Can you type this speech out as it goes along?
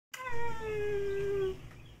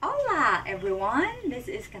Hola everyone, this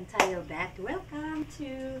is Cantayo Bet. Welcome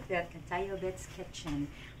to the Cantayo Bet's kitchen.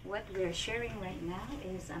 What we're sharing right now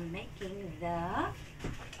is I'm making the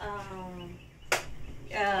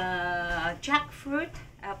jackfruit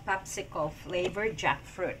popsicle flavored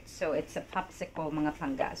jackfruit. So it's a popsicle mga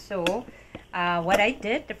pangga. So what I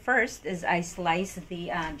did the first is I sliced the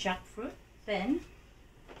jackfruit thin,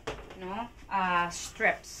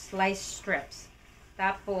 sliced strips.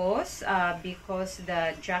 Tapos, because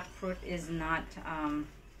the jackfruit is not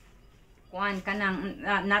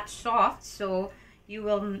not soft, so you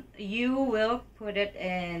will put it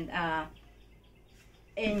in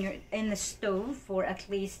the stove for at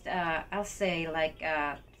least I'll say like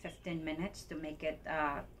 15 minutes to make it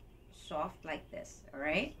soft like this. All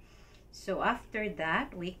right. So after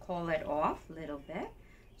that, we call it off a little bit.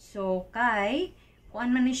 So kay kuan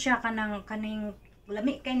man ni siya kaning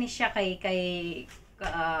lami kay ni siya kay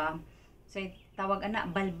say tawag ana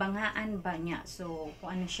balbangaan ba niya. So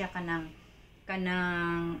kung ano siya kanang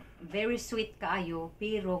very sweet kaayo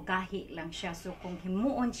pero gahi lang siya. So kung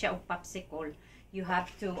himuon siya og popsicle, you have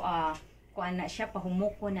to kung ana siya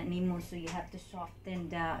pahumuko na nimo, so you have to soften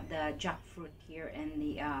the jackfruit here in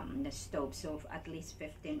the stove. So at least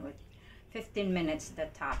 15 minutes the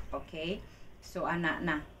top, okay? So ana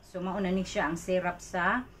na. So mauna ni siya ang syrup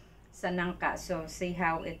sa nangka. So see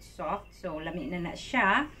how it's soft. So lami na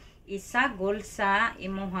siya, isagol sa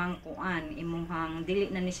imuhang kuan, imuhang dili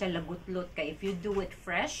na ni siya lagutlot kay if you do it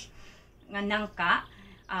fresh nga nangka,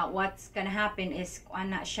 what's gonna happen is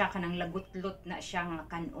kuan na siya kanang lagutlot na siya nga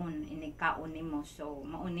kanon inikaon nimo. So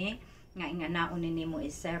mauni nga inganaon nimo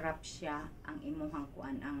is syrup siya ang imuhang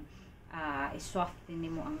kuan, ang i-soft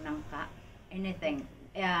nimo ang nangka. Anything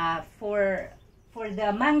for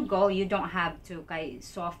the mango, you don't have to, kay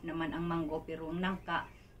soft naman ang mango, pero nangka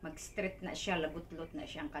mag-straight na siya, lagutlot na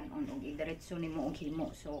siyang kanon og idiretso nimo og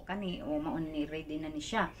himo. So kani maun ni ready na ni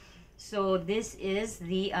siya. So this is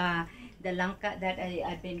the langka that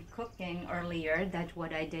I've been cooking earlier. That's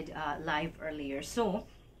what I did live earlier. So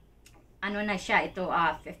ano na siya ito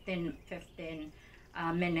 15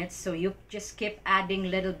 minutes. So you just keep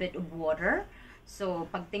adding little bit of water.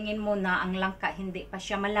 So pagtingin mo na ang langka hindi pa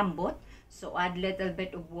siya malambot, so add little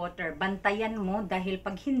bit of water. Bantayan mo dahil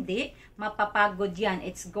pag hindi, mapapagod yan.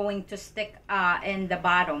 It's going to stick in the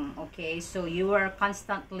bottom. Okay, so you are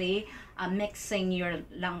constantly mixing your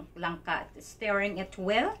langka, stirring it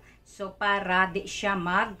well, so para di siya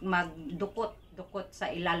magdukot sa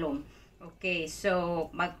ilalom. Okay, so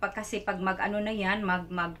kasi pag mag-ano na yan,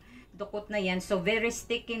 dukot na yan, so very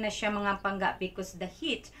sticky na siya mga pangga, because the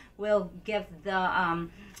heat will give the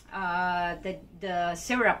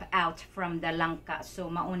syrup out from the langka.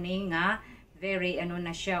 So mauni nga very ano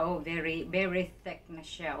na siya, very thick na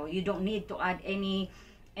siya. You don't need to add any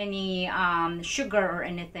sugar or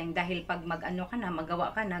anything, dahil pag mag-ano ka na,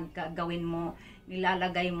 magawa ka na, gawin mo,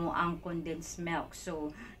 nilalagay mo ang condensed milk. So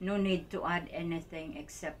no need to add anything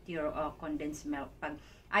except your condensed milk. Pag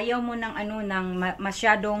ayaw mo ng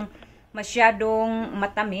masyadong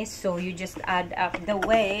matamis, so you just add up the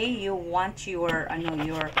way you want your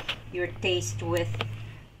taste with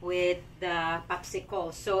the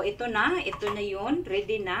popsicle. So ito na yun,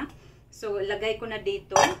 ready na. So lagay ko na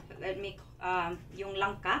dito, let me yung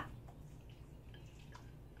langka.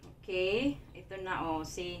 Okay, ito na,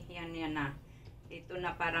 see, yan na. Ito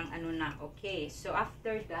na parang ano na. Okay, so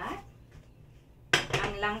after that,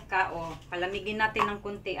 ang langka, palamigin natin ng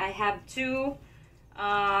kunti. I have two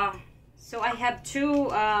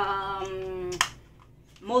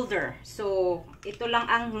molder. So ito lang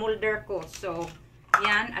ang molder ko. So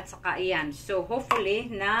yan at saka yan. So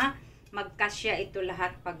hopefully na magkasya ito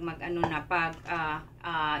lahat pag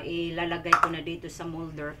ilalagay ko na dito sa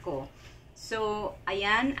molder ko. So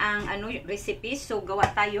ayan ang recipe. So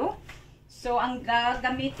gawa tayo. So ang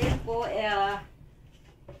gagamitin ko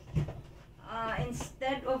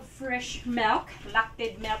instead of fresh milk,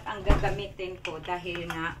 lacted milk ang gagamitin ko dahil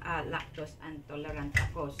nga lactose intolerant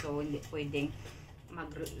ako. So hindi pwedeng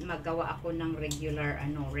magawa ako ng regular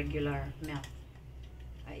milk.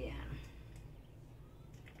 Ayan.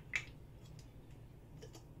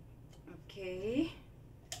 Okay.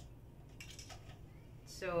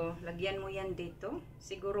 So lagyan mo yan dito.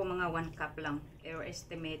 Siguro mga 1 cup lang, or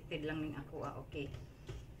estimated lang ning ako. Okay.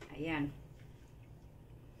 Ayan.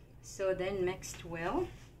 So then mixed well.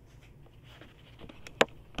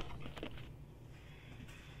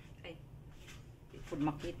 Ay, hindi po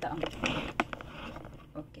makita ang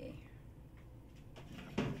okay.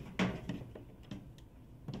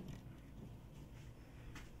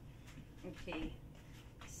 Okay.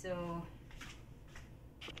 So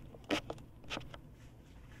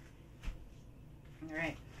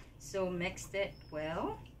Alright. So, mixed it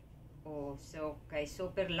well. Oh, so, okay.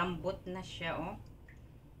 Super lambot na siya, oh.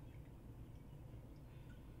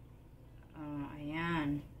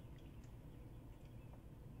 Ayan.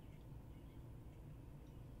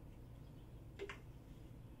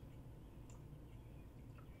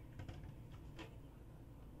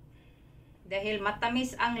 Dahil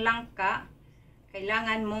matamis ang langka,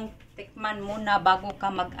 kailangan mong tikman muna bago ka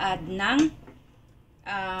mag-add ng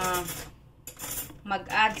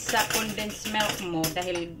mag-add sa condensed milk mo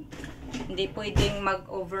dahil hindi pwedeng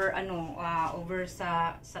mag-over over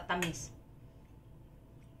sa tamis.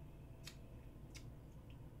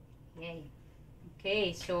 Yay.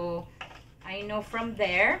 Okay, so I know from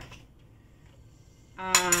there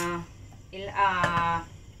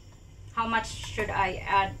how much should I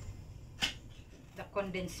add the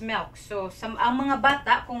condensed milk. So, ang mga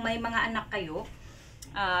bata, kung may mga anak kayo,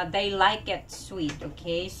 they like it sweet,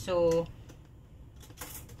 okay? So,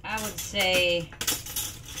 I would say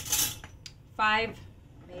 5,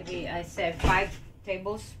 maybe I said 5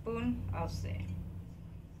 tablespoons. I'll say.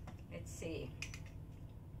 Let's see.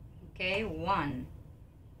 Okay, 1.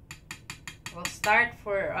 We'll start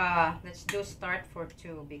for, let's do start for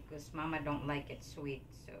 2 because Mama don't like it sweet,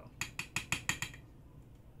 so.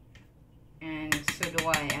 And so do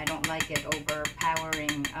I. I don't like it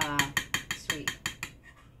overpowering sweet.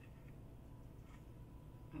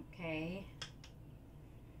 Okay.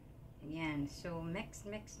 Ayan. So, mix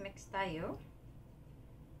tayo.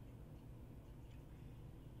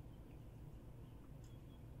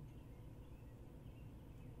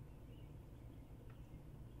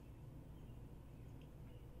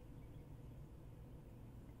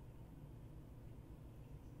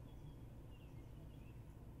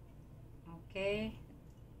 Okay,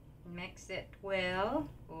 mix it well.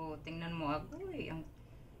 Oh, tingnan mo, agoy, ang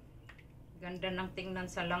ganda ng tingnan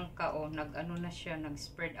sa langka, oh, nag-ano na siya,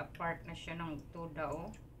 nag-spread apart na siya ng toda,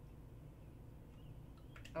 oh.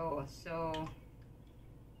 Oh, so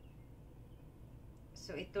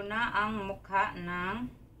ito na ang mukha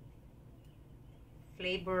ng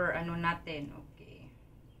flavor, ano natin, okay.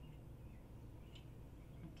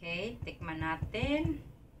 Okay, tikman natin.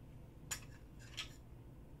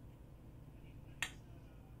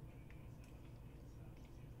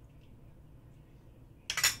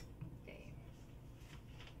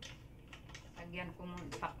 Lagyan ko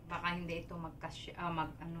baka hindi ito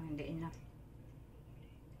hindi enough.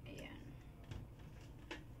 Ayan.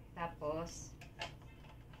 Tapos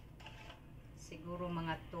siguro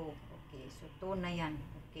mga 2. Okay, so 2 na yan.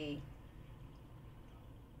 Okay.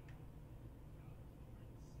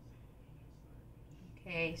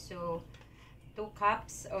 Okay, so 2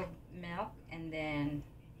 cups of milk and then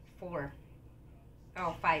 4.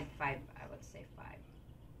 Oh, 5. I would say 5.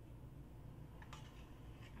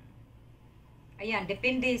 Ayan,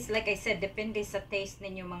 depende, like I said, depende sa taste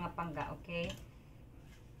ninyo mga pangga, okay?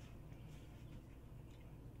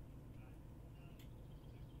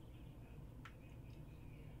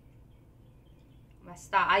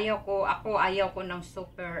 Basta ayaw ko ng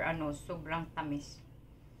super, sobrang tamis.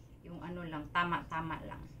 Yung lang, tama-tama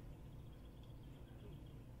lang.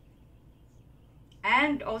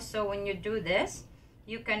 And also, when you do this,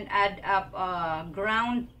 you can add up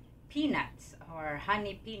ground peanuts or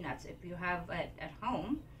honey peanuts if you have it at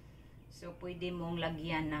home. So, pwede mong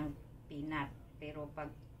lagyan ng peanut. Pero pag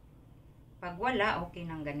wala, okay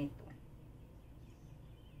nang ganito.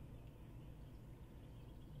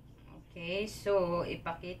 Okay, so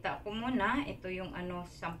ipakita ko muna. Ito yung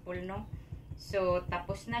sample, no? So,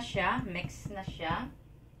 tapos na siya. Mix na siya.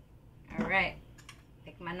 Alright.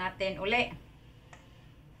 Tikman natin uli.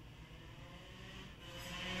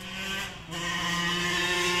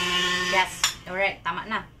 Yes. Alright, tama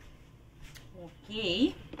na.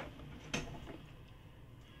 Okay.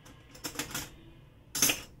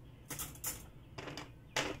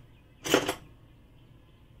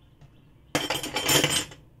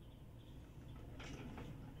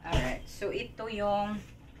 Alright, so ito yung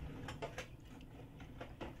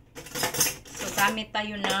gamit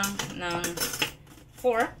tayo ng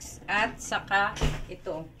forks at saka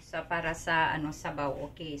ito para sa sabaw.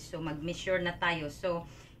 Okay, so mag-measure na tayo. So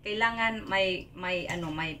kailangan may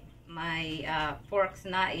forks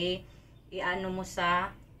na i-ano mo sa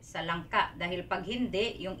langka dahil pag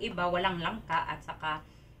hindi yung iba walang langka at saka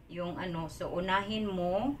yung so unahin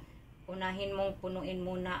mong punuin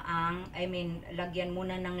muna lagyan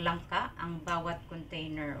muna ng langka ang bawat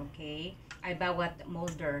container, okay? Ay bawat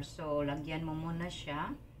molder. So lagyan mo muna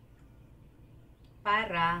siya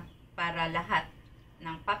para lahat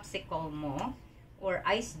ng popsicle mo or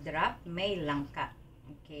ice drop may langka.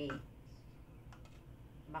 Okay.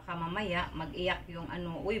 Baka mamaya mag-iyak yung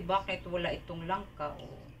ano, uy, bakit wala itong langka? O,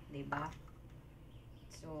 diba?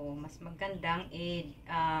 So, mas magandang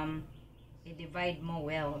i-divide mo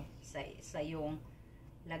well sa yung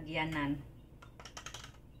lagyanan.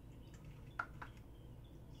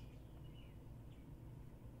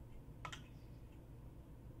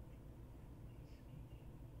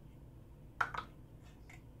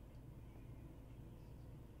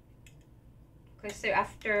 Kasi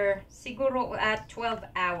after, siguro 12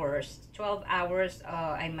 hours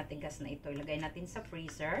ay matigas na ito. Ilagay natin sa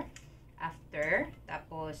freezer. After,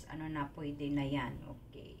 tapos ano na, pwede na yan.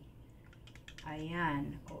 Okay.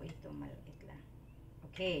 Ayan. O, ito maliit lang.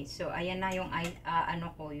 Okay, so ayan na yung ano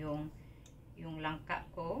ko, yung langka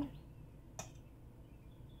ko.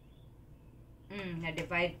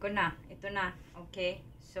 Na-divide ko na. Ito na. Okay.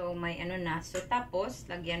 So, may ano na. So, tapos,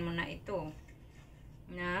 lagyan mo na ito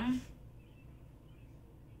ng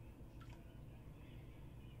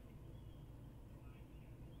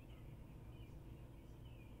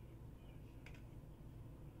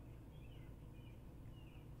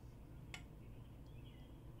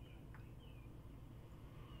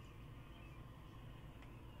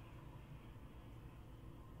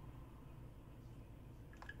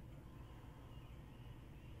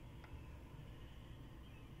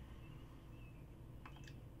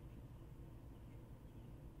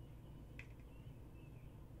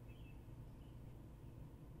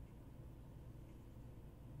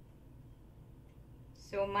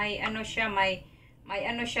so may ano siya, may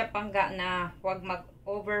ano siya pangga na huwag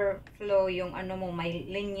mag-overflow yung ano mo, may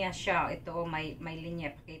linya siya. Ito may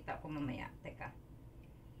linya, pakita ko mamaya. Teka.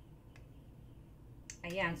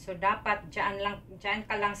 Ayan, so dapat diyan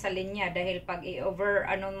ka lang sa linya dahil pag i-over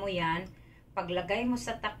ano mo yan, paglagay mo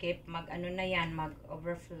sa takip, mag-ano na yan,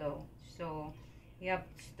 mag-overflow. So you have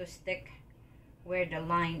to stick where the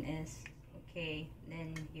line is. Okay,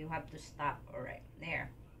 then you have to stop. Alright,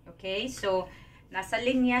 there. Okay, so nasa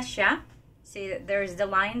linya siya. See, there's the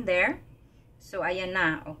line there. So, ayan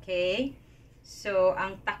na. Okay. So,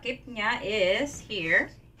 ang takip niya is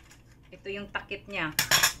here. Ito yung takip niya.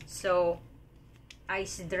 So,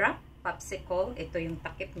 ice drop, popsicle. Ito yung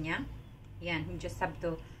takip niya. Yan. You just have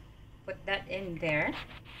to put that in there.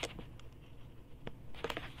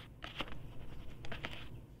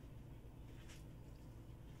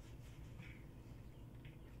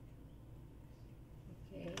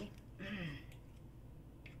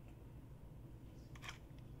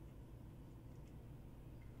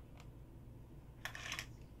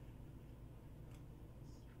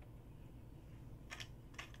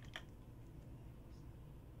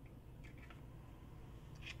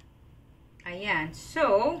 Ayan.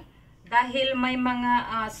 So, dahil may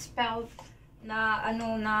mga spelled na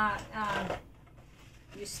ano na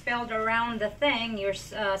you spelled around the thing, you're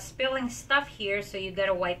spilling stuff here, so you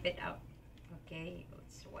gotta wipe it out. Okay,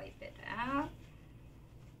 let's wipe it out.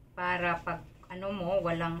 Para pag ano mo,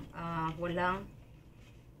 walang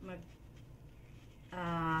mag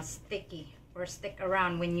sticky or stick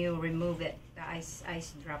around when you remove it, the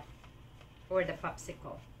ice drop or the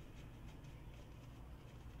popsicle.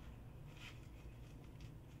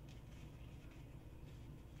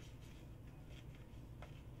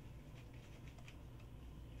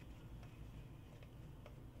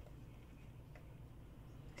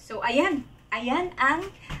 So, ayan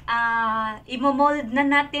ang imo-mold na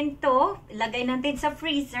natin to. Lagay natin sa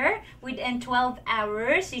freezer. Within 12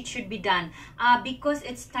 hours, it should be done. Because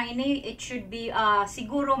it's tiny, it should be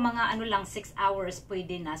siguro mga ano lang, 6 hours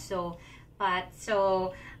pwede na. So,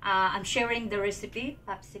 I'm sharing the recipe,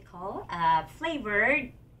 popsicle,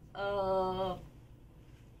 flavored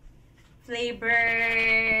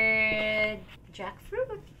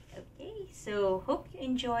jackfruit. Okay, so hope you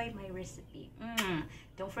enjoy my recipe.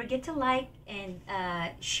 Don't forget to like and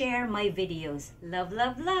share my videos. Love,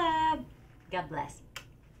 love, love. God bless.